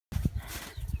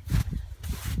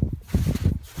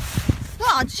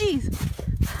Oh, jeez.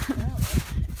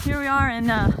 Here we are in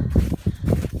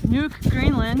Nuuk,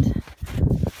 Greenland.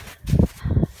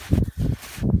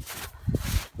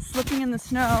 Slipping in the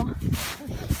snow.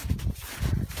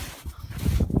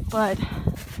 But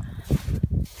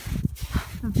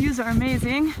the views are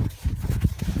amazing.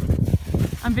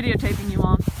 I'm videotaping you,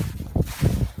 Mom.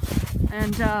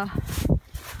 And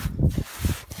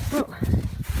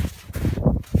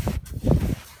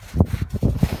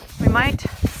we might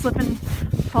slip and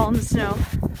fall in the snow.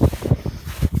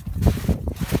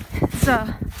 It's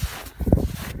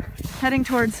heading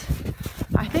towards,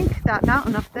 I think, that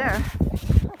mountain up there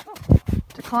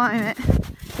to climb it.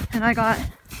 And I got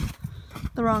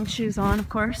the wrong shoes on, of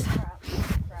course.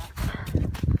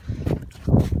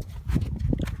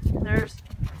 And there's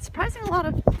surprisingly a lot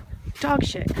of dog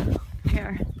shit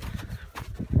here.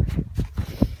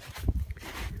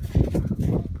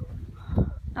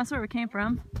 That's where we came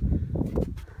from.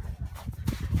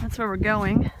 That's where we're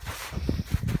going.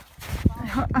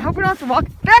 I hope we don't have to walk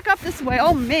back up this way.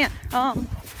 Oh man, I'm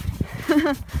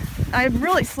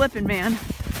really slipping, man.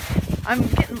 I'm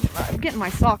getting my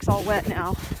socks all wet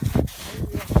now.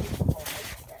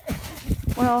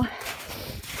 Well,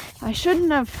 I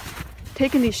shouldn't have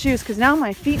taken these shoes because now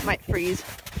my feet might freeze.